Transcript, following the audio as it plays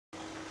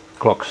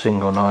clock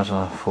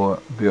synchronizer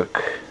for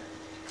Bürk.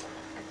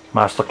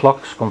 Master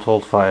clocks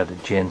controlled via the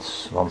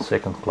Gents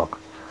 1-second clock.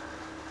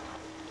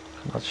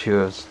 Not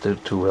sure it's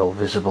too well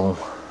visible.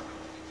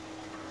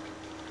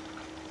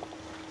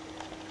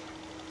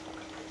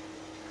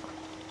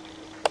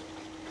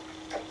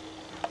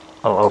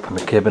 I'll open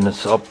the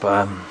cabinets up.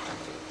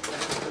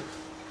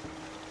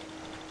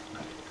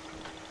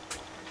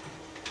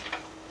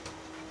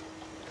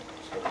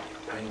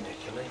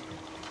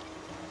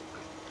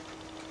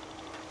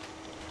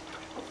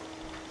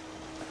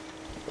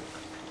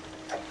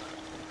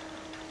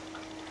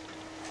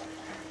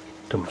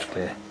 Too much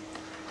clear.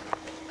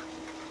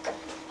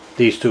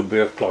 These two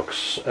Bürk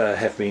clocks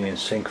have been in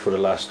sync for the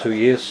last 2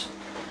 years.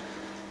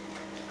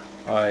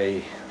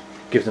 I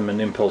give them an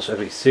impulse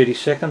every 30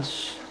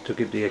 seconds to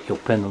keep the actual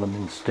pendulum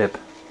in step.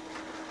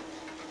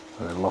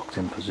 They're locked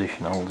in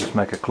position. I'll just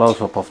make a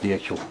close-up of the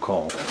actual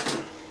call.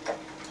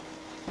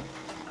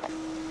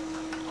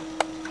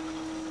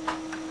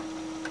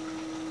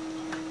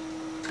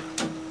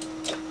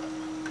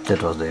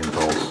 That was the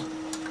impulse.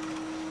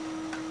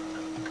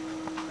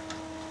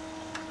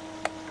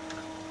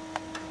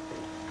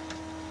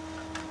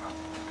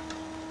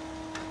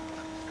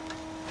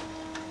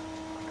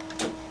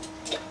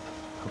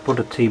 Put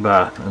a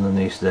T-bar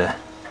underneath the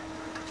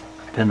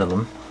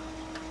pendulum,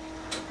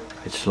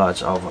 which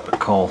slides over a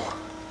coil.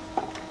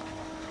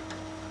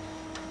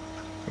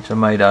 It's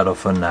made out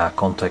of a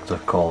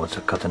contactor coil. It's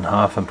cut in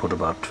half and put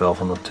about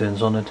 1200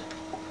 turns on it.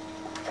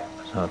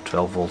 So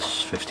 12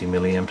 volts, 50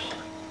 milliamps.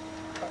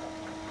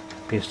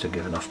 Appears to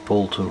give enough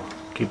pull to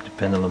keep the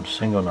pendulum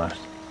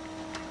synchronized.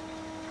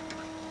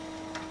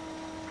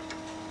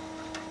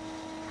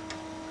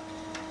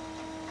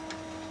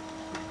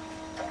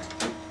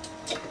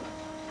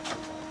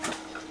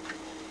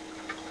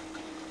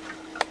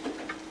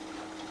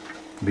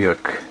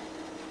 Bürk.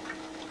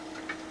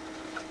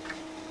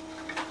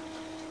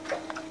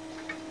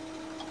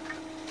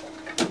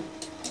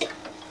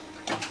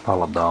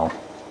 Power down.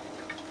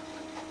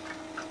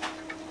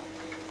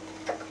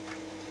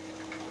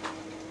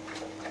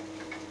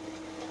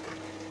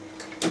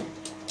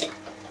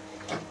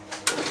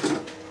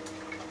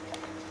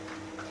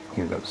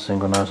 You've got the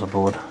synchronizer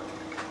board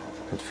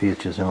that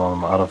features in one of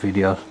my other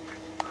videos.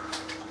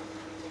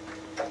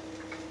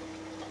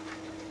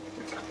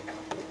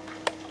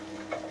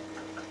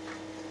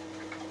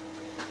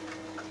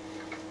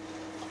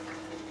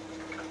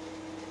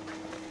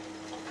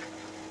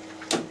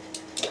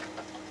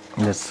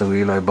 That's the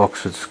relay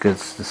box which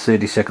gets the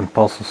 30-second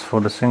pulses for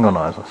the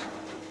synchronizers.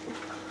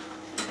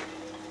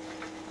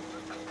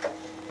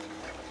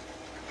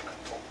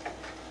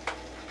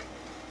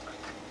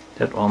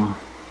 That one,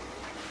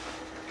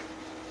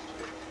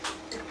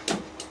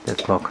 that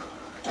clock,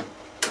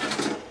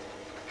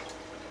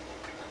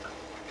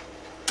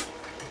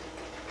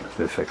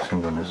 perfect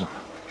synchronism.